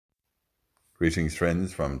Greetings,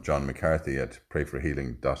 friends, from John McCarthy at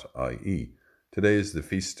prayforhealing.ie. Today is the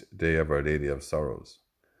feast day of Our Lady of Sorrows.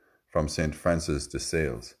 From St. Francis de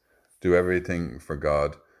Sales, do everything for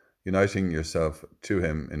God, uniting yourself to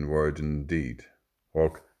Him in word and deed.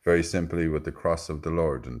 Walk very simply with the cross of the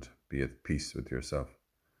Lord and be at peace with yourself.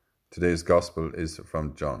 Today's Gospel is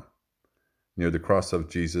from John. Near the cross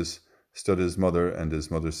of Jesus stood his mother and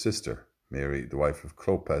his mother's sister, Mary, the wife of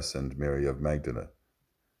Clopas, and Mary of Magdala.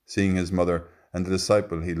 Seeing his mother and the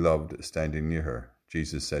disciple he loved standing near her,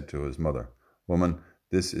 Jesus said to his mother, "Woman,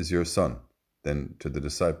 this is your son." Then to the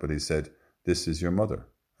disciple he said, "This is your mother."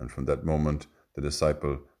 And from that moment the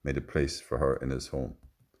disciple made a place for her in his home.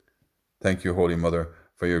 Thank you, Holy Mother,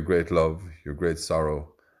 for your great love, your great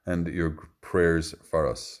sorrow, and your prayers for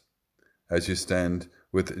us. As you stand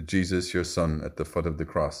with Jesus, your Son, at the foot of the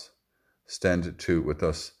cross, stand too with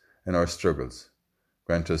us in our struggles.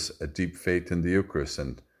 Grant us a deep faith in the Eucharist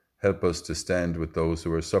and help us to stand with those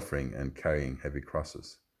who are suffering and carrying heavy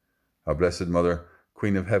crosses. Our Blessed Mother,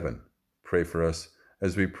 Queen of Heaven, pray for us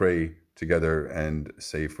as we pray together and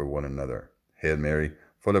say for one another. Hail Mary,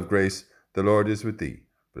 full of grace, the Lord is with thee.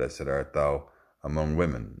 Blessed art thou among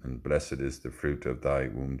women, and blessed is the fruit of thy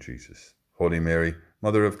womb, Jesus. Holy Mary,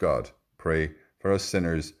 Mother of God, pray for us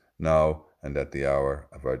sinners, now and at the hour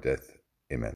of our death.